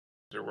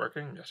Is it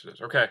working? Yes, it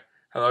is. Okay.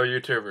 Hello,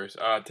 YouTubers.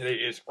 Today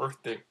is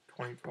Earth Day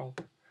 2012.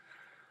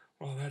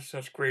 Well,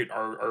 that's great.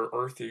 Our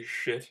Earth is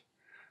shit.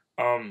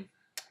 Let's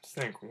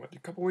think. What a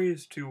couple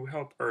ways to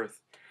help Earth?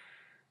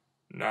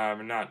 Nah,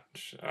 but not.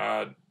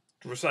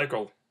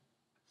 Recycle.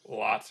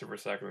 Lots of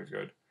recycling is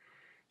good,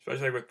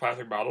 especially like with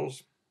plastic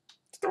bottles.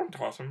 Just don't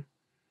toss them.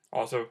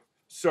 Also,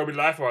 Sobe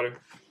Life Water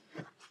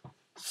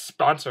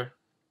sponsor.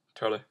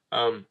 Totally.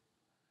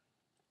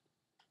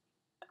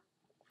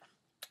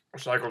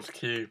 Recycle's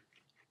key.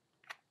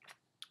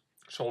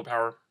 Solar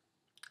power.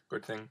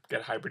 Good thing.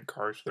 Get hybrid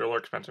cars. They're a little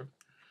expensive,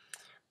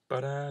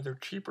 but they're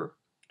cheaper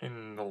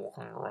in the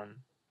long run.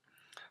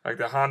 Like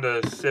the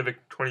Honda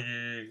Civic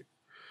 20.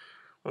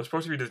 Well, it's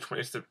supposed to be the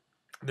 20. It's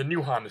the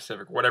new Honda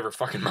Civic, whatever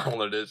fucking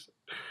model it is.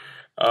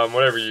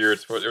 Whatever year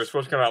it was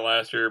supposed to come out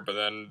last year, but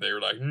then they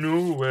were like,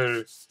 no,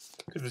 because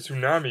the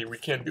tsunami, we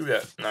can't do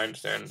that. And I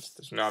understand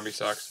the tsunami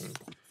sucks, and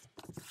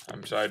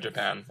I'm sorry,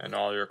 Japan, and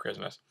all your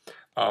Christmas.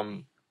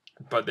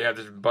 But they have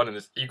this button,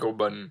 this eco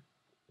button,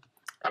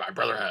 that my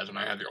brother has, and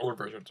I have the older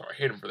version, so I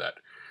hate him for that.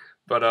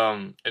 But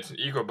it's an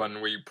eco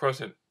button where you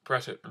press it. You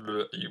press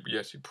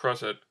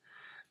it,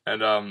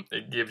 and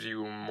it gives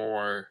you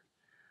more.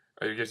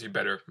 It gives you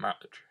better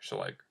mileage. So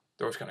like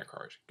those kind of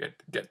cars,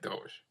 get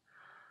those.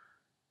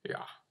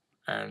 Yeah,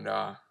 and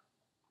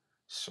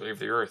save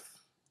the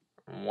earth,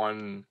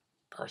 one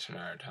person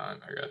at a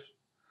time, I guess.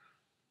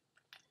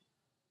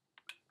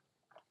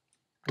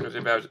 Because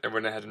if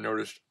everyone hasn't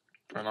noticed,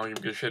 I don't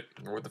even give a shit.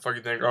 What the fuck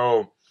you think?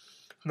 Oh,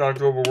 it's not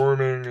global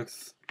warming.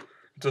 It's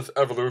just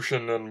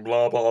evolution and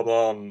blah blah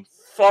blah. And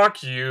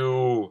fuck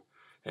you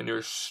and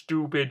your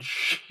stupid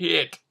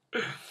shit.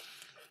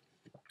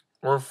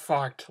 We're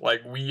fucked.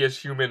 Like, we as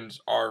humans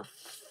are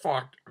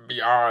fucked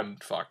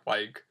beyond fucked.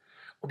 Like,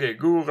 okay,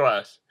 Google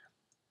Glass.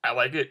 I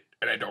like it,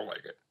 and I don't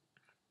like it.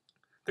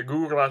 The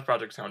Google Glass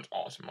project sounds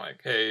awesome.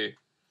 Like, hey,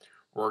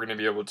 we're going to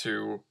be able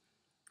to,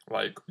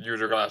 like,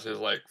 use our glasses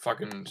like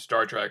fucking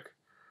Star Trek.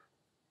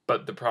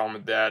 But the problem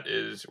with that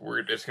is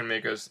it's going to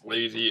make us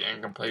lazy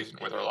and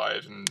complacent with our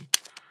lives. And,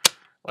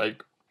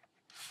 like,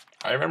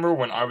 I remember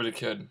when I was a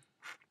kid,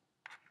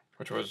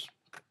 which was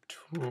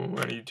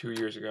 22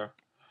 years ago. I'm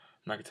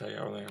not going to tell you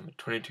how old I am, but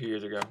 22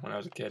 years ago when I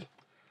was a kid.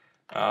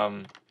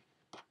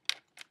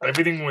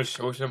 Everything was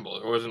so simple.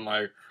 It wasn't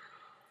like,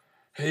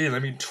 hey,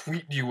 let me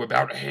tweet you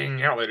about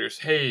hanging out later.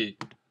 Hey,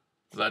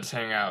 let's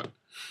hang out.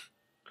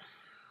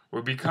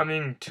 We're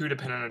becoming too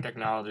dependent on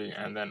technology,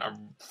 and then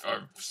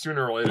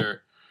sooner or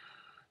later,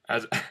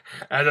 as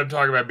I'm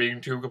talking about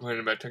being too complaining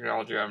about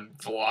technology, I'm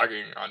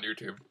vlogging on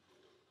YouTube.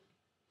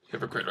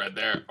 Hypocrite right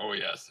there. Oh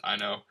yes, I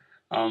know.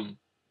 When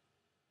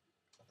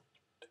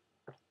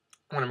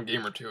I'm a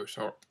gamer too,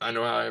 so I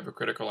know how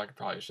hypocritical I could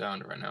probably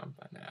sound right now,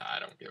 but nah, I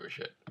don't give a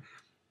shit.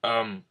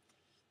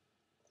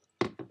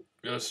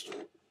 Just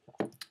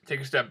take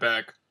a step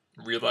back,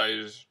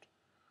 realize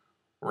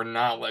we're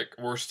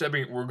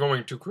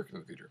going too quick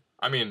in the future.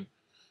 I mean,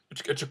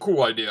 it's a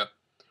cool idea,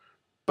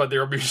 but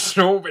there will be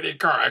so many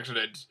car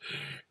accidents.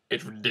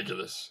 It's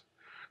ridiculous.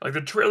 Like,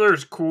 the trailer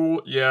is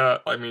cool, yeah.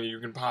 I mean, you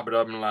can pop it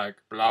up and like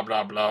blah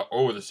blah blah.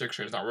 Oh, the 6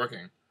 train's not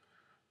working.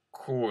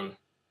 Cool.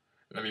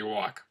 Let me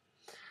walk.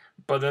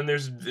 But then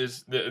there's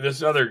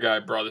this other guy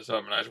brought this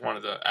up, and I just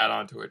wanted to add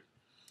on to it.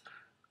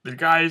 The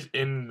guy's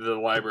in the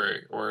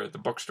library or the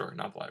bookstore,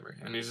 not the library,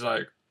 and he's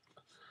like,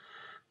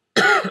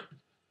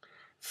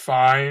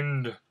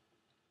 find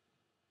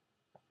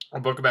a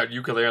book about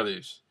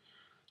ukuleles.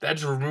 That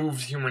just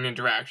removes human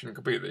interaction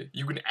completely.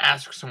 You can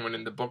ask someone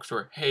in the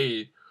bookstore,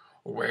 hey,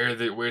 where's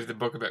the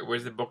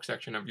book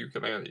section of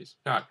ukuleles?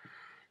 Not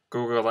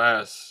Google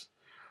Glass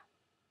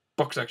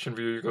book section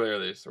for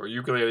ukuleles or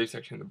ukulele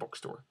section in the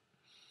bookstore.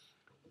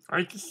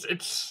 Like,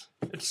 it's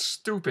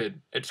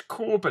stupid. It's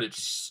cool, but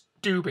it's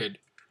stupid.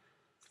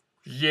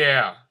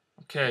 Yeah.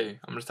 Okay,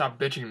 I'm gonna stop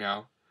bitching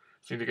now.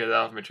 Just need to get it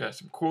off my chest.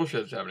 Some cool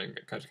shit's happening.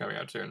 It's coming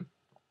out soon.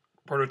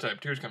 Prototype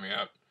 2 is coming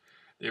out.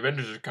 The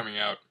Avengers are coming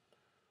out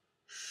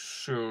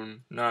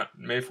soon. Not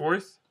May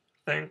 4th?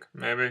 I think.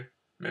 Maybe.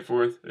 May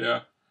 4th,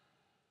 yeah.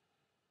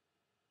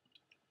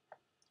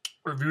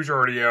 Reviews are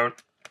already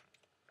out.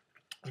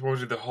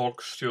 Supposedly the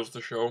Hulk steals the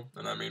show.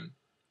 And I mean,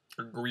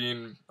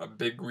 a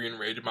big green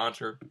rage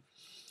monster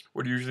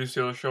would usually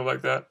steal a show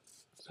like that.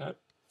 Is that?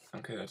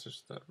 Okay, that's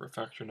just the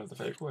reflection of the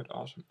fake wood.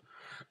 Awesome.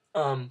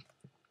 So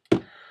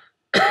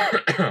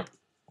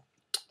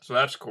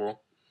that's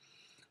cool.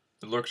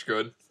 It looks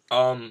good.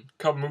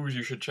 Couple movies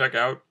you should check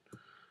out.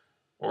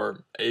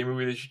 Or a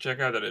movie that you should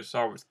check out that I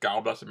saw was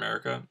God Bless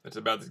America. It's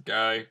about this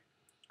guy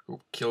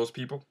who kills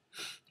people.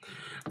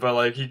 But,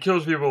 like, he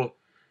kills people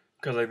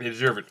because, like, they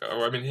deserve it.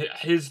 Or, I mean,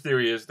 his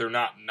theory is they're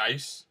not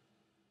nice.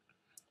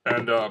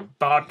 And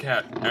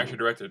Bobcat actually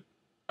directed.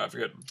 I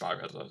forget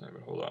Bobcat's last name,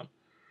 but hold on.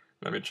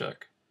 Let me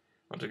check.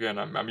 Once again,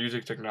 I'm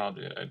using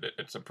technology.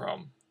 It's a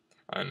problem.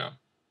 I know.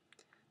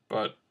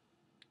 But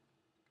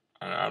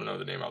I don't know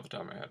the name off the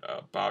top of my head.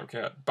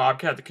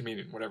 Bobcat the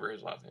comedian, whatever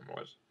his last name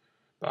was.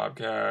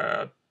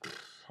 Bobcat.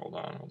 Hold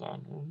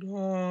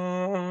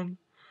on.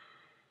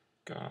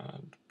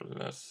 God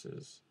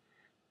blesses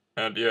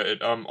And yeah,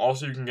 it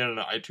also you can get it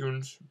on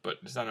iTunes, but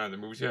it's not on the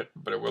movies yet,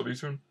 but it will be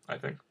soon, I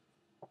think.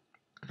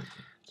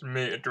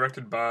 It's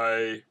directed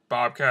by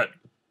Bobcat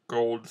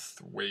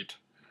Goldthwait.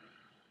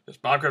 It's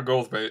Bobcat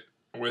Goldthwait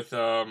with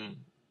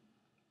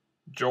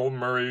Joel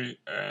Murray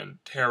and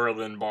Tara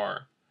Lynn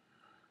Barr.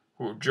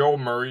 Who Joel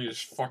Murray is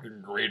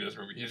fucking great in this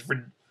movie. He's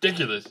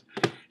ridiculous.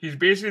 He's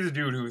basically the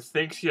dude who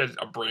thinks he has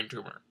a brain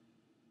tumor.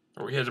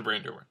 Or he has a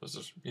brain tumor.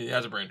 He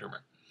has a brain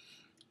tumor.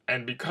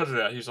 And because of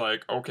that, he's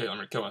like, okay, I'm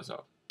gonna kill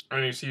myself.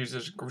 And he sees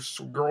this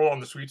girl on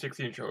the Sweet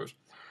 16 shows,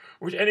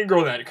 which any girl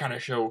in that kind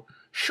of show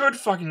should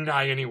fucking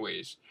die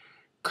anyways.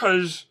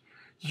 Cause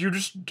you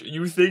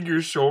think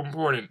you're so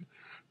important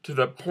to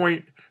the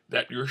point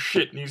that your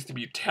shit needs to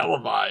be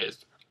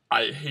televised.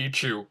 I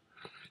hate you.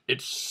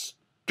 It's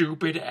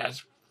stupid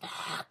as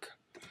fuck.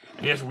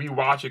 And yes, we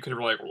watch it because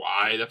we're like,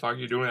 why the fuck are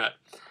you doing that?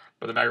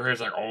 But the back of her head's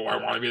like, oh, I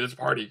want to be at this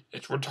party.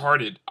 It's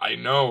retarded. I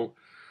know.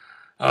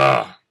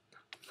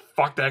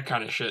 Fuck that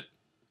kind of shit.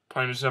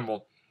 Plain and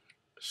simple.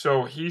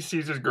 So he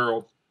sees this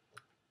girl,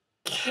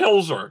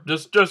 kills her,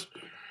 just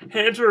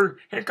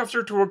handcuffs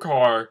her to her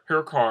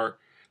car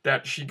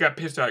that she got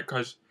pissed at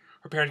because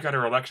her parents got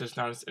her a Lexus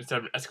instead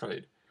of an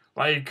Escalade.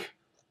 Like,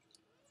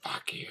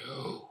 fuck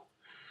you.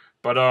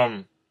 But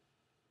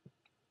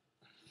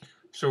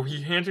so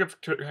he handcuffs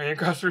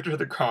her to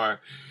the car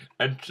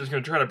and just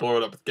gonna try to blow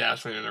it up with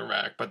gasoline in a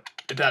rack, but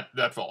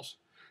that falls.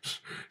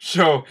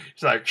 So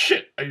he's like,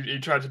 shit. He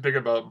tries to pick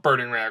up a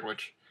burning rag,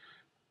 which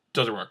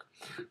doesn't work.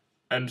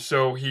 And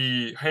so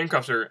he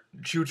handcuffs her,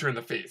 shoots her in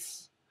the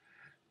face.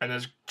 And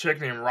this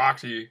chick named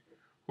Roxy,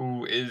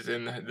 who is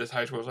in this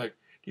high school, is like,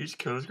 did you just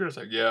kill this girl? It's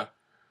like, yeah.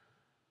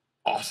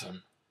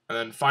 Awesome. And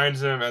then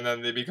finds him, and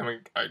then they become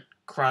a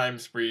crime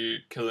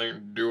spree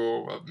killing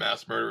duo of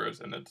mass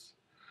murderers, and it's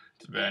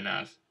very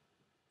nice.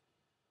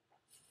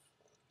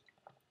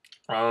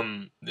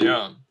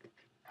 Yeah.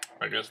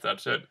 I guess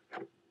that's it.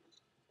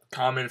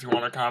 Comment if you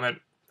want to comment.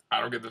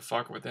 I don't give a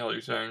fuck what the hell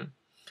you're saying.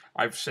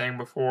 I've sang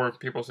before.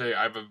 People say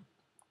I have a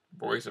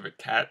voice of a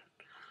cat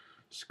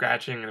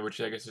scratching, which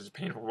I guess is a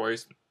painful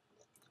voice.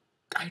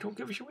 I don't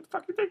give a shit what the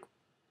fuck you think.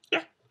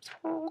 Yeah,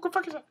 so go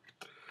fuck yourself.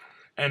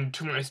 And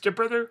to my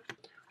stepbrother,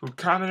 who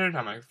commented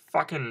on my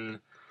fucking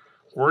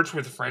words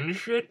with friends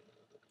shit,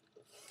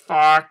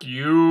 fuck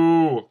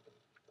you.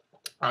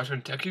 I was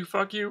gonna text you,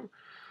 fuck you,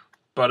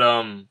 but I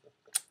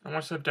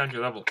want to step down to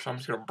your level, so I'm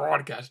just gonna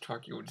broadcast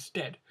fuck you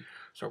instead.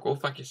 So go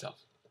fuck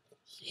yourself.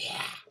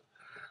 Yeah.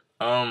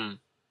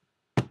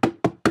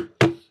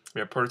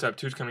 Yeah, Prototype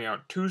 2 is coming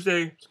out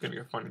Tuesday. It's gonna be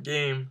a fun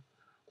game.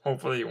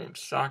 Hopefully it won't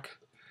suck.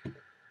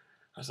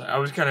 I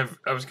was kind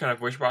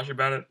of wish-washy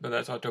about it, but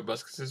I saw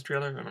Tobuscus'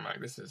 trailer, and I'm like,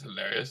 this is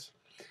hilarious.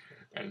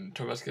 And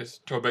Toby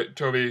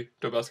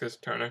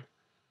Tobuscus Turner,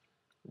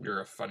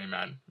 you're a funny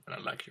man, and I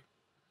like you.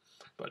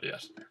 But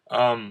yes,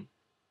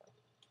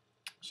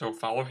 so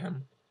follow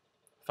him,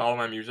 follow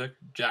my music,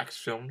 Jack's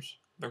Films.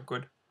 They're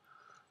good.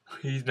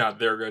 He's not.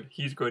 They're good.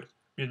 He's good.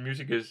 His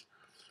music is.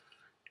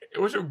 It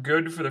was so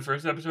good for the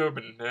first episode,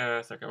 but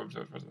the second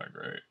episode wasn't that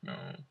great. No.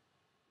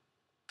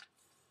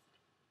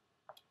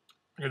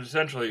 Because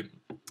essentially,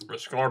 the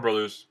Sklar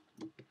brothers,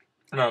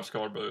 not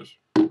Sklar brothers,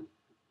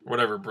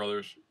 whatever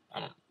brothers,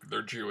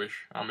 they're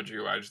Jewish. I'm a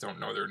Jew, I just don't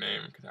know their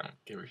name because I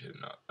don't give a shit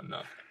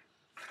enough.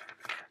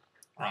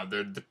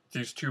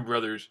 These two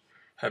brothers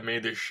have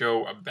made this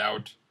show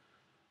about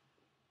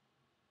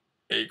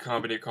a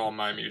company called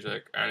My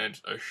Music, and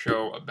it's a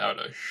show about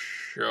a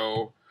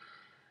show,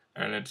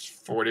 and it's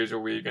 4 days a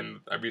week, and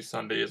every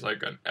Sunday is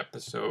like an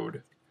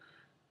episode,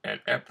 a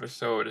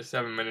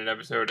 7-minute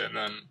episode, and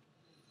then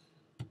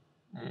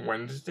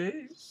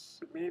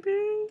Wednesdays,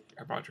 maybe?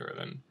 I'm not sure.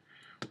 Then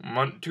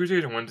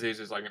Tuesdays and Wednesdays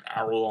is like an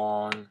hour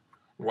long.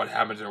 What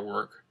happens at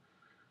work?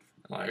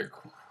 Like,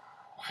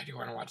 why do you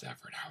want to watch that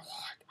for an hour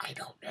long? I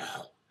don't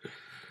know.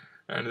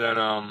 And then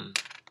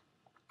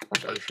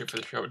what's other shit for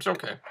the show? It's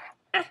okay.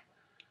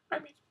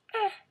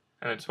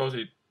 And then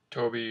supposedly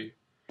Toby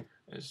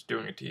is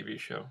doing a TV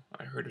show.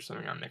 I heard of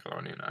something on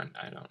Nickelodeon.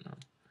 I don't know.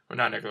 Well,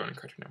 not Nickelodeon,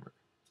 Cartoon Network.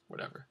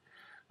 Whatever.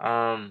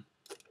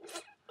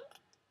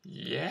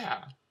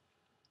 Yeah.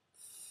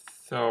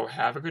 So,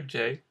 have a good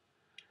day.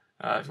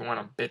 If you want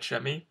to bitch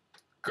at me,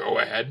 go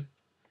ahead.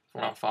 If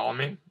you want to follow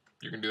me,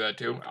 you can do that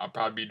too. I'll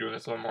probably be doing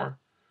this a little more.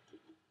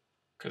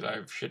 Because I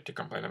have shit to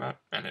complain about.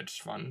 And it's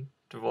fun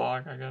to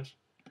vlog, I guess.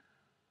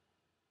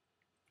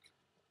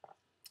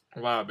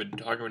 Wow, I've been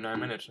talking for 9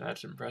 minutes.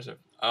 That's impressive.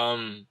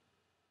 What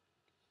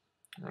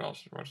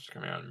else? What's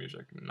coming out in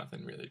music?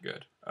 Nothing really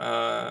good.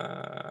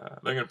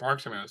 Linkin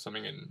Park's coming out with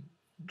something in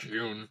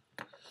June.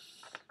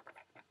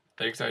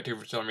 Thanks, I2,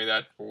 for telling me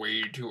that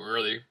way too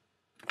early.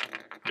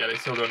 Yeah, they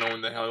still don't know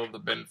when the hell the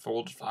Ben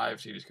Folds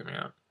 5 CD is coming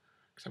out.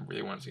 Because I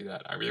really want to see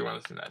that. I really want to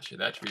listen to that shit.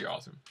 That should be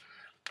awesome.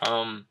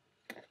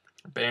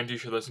 Bands you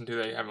should listen to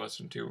that you haven't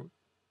listened to.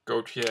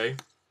 Gautier.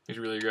 He's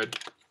really good.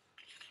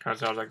 Kind of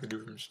sounds like the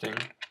dude from Sting.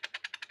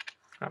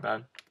 Not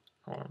bad.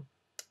 Hold on.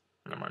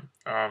 Never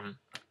mind.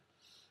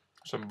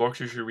 Some books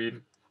you should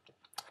read.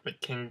 The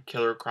King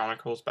Killer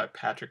Chronicles by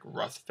Patrick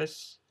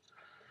Rothfuss.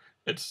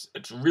 It's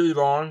really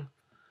long,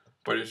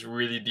 but it's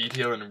really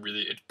detailed and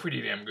it's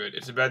pretty damn good.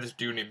 It's about this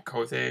dude named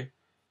Kothe,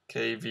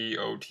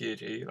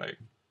 Kvothe, like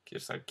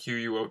it's like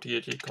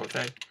Quothe,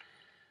 Kothe,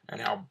 and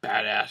how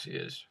badass he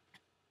is.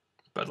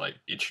 But like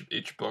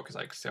each book is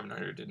like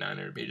 700 to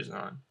 900 pages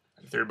long.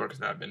 The third book has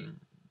not been.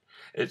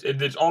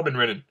 It's all been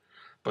written,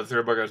 but the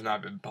third book has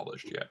not been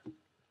published yet.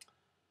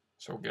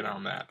 So get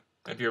on that.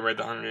 If you read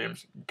the Hunger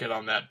Games, get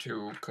on that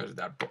too, because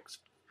that book's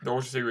the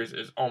whole series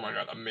is, oh my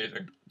god,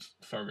 amazing. It's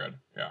so good.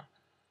 Yeah.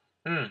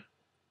 And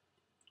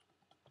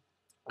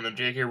then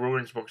J.K.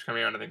 Rowling's book's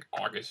coming out, I think,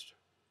 August.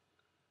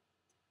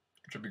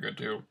 Which would be good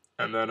too.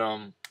 And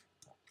then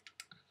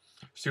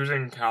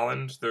Susan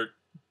Collins, the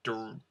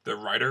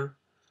writer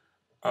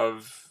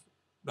of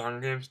the Hunger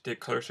Games, Dick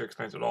Clarkson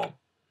explains it all.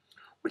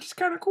 Which is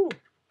kind of cool.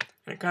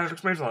 And it kind of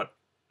explains a lot.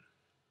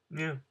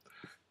 Yeah.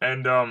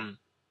 And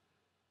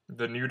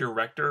the new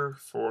director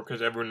for,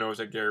 because everyone knows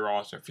that Gary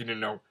Ross, if you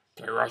didn't know,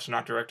 Gary Ross is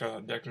not director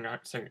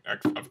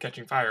of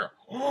Catching Fire.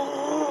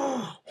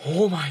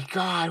 Oh my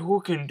god,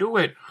 who can do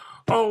it?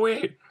 Oh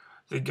wait,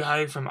 the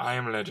guy from I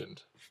Am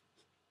Legend.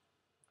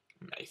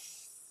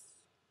 Nice.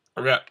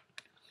 Okay.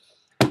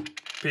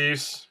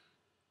 Peace.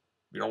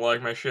 If you don't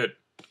like my shit,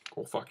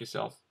 go fuck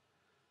yourself.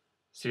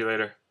 See you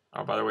later.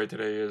 Oh, by the way,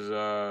 today is,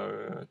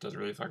 it doesn't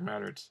really fucking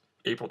matter. It's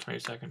April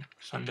 22nd,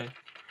 Sunday.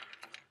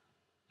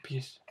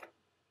 Peace.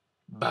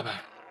 Bye-bye.